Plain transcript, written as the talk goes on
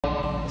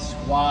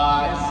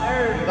squat. Yes,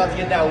 sir. We're about to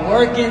get that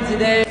work in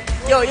today.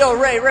 Yo,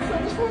 Ray.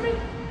 This for me?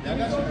 Yeah, I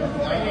got you.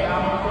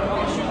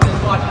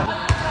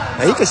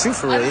 Hey, he can shoot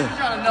for real, I'm yeah. just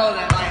trying to know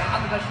that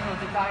I'm the best shooter on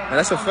TikTok. Man,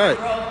 that's a fact.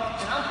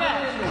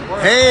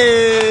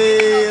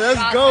 Hey,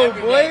 let's go,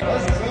 boy.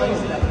 Let's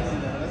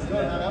go.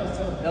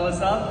 That was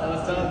tough. That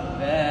was tough?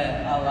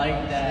 Man, I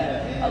like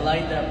that. Yeah. I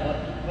like that. But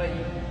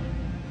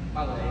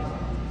by the way,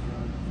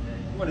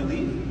 You want to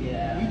leave?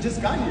 yeah. We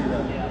just got here,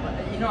 though. Yeah, but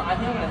I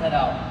think I'm gonna head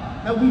out.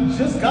 No, we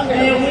just got here.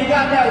 Man, we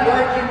got that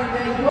work in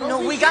today.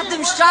 No, we got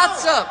them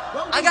shots up.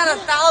 I got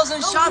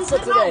 1,000 shots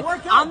up today.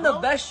 I'm the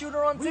best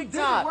shooter on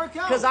TikTok.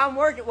 Because I'm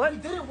working. What? We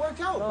didn't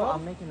work out, bro.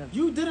 I'm making a...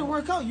 You didn't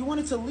work out. You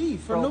wanted to leave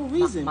for no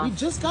reason. We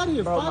just got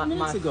here 5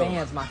 minutes ago.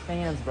 My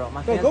fans, bro.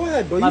 My Bro, fans. go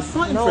ahead, bro. You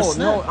fronting for Snap,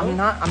 No, bro. I'm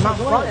not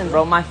fronting,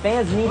 bro. My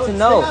fans need to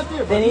know. Stay out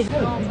there, bro. They need to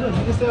You know. good.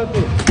 You can stay out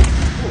there.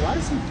 Bro, why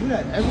does he do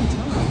that every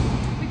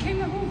time? We came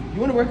to home.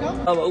 You want to work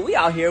out? Oh, we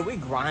out here. We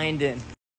grinding.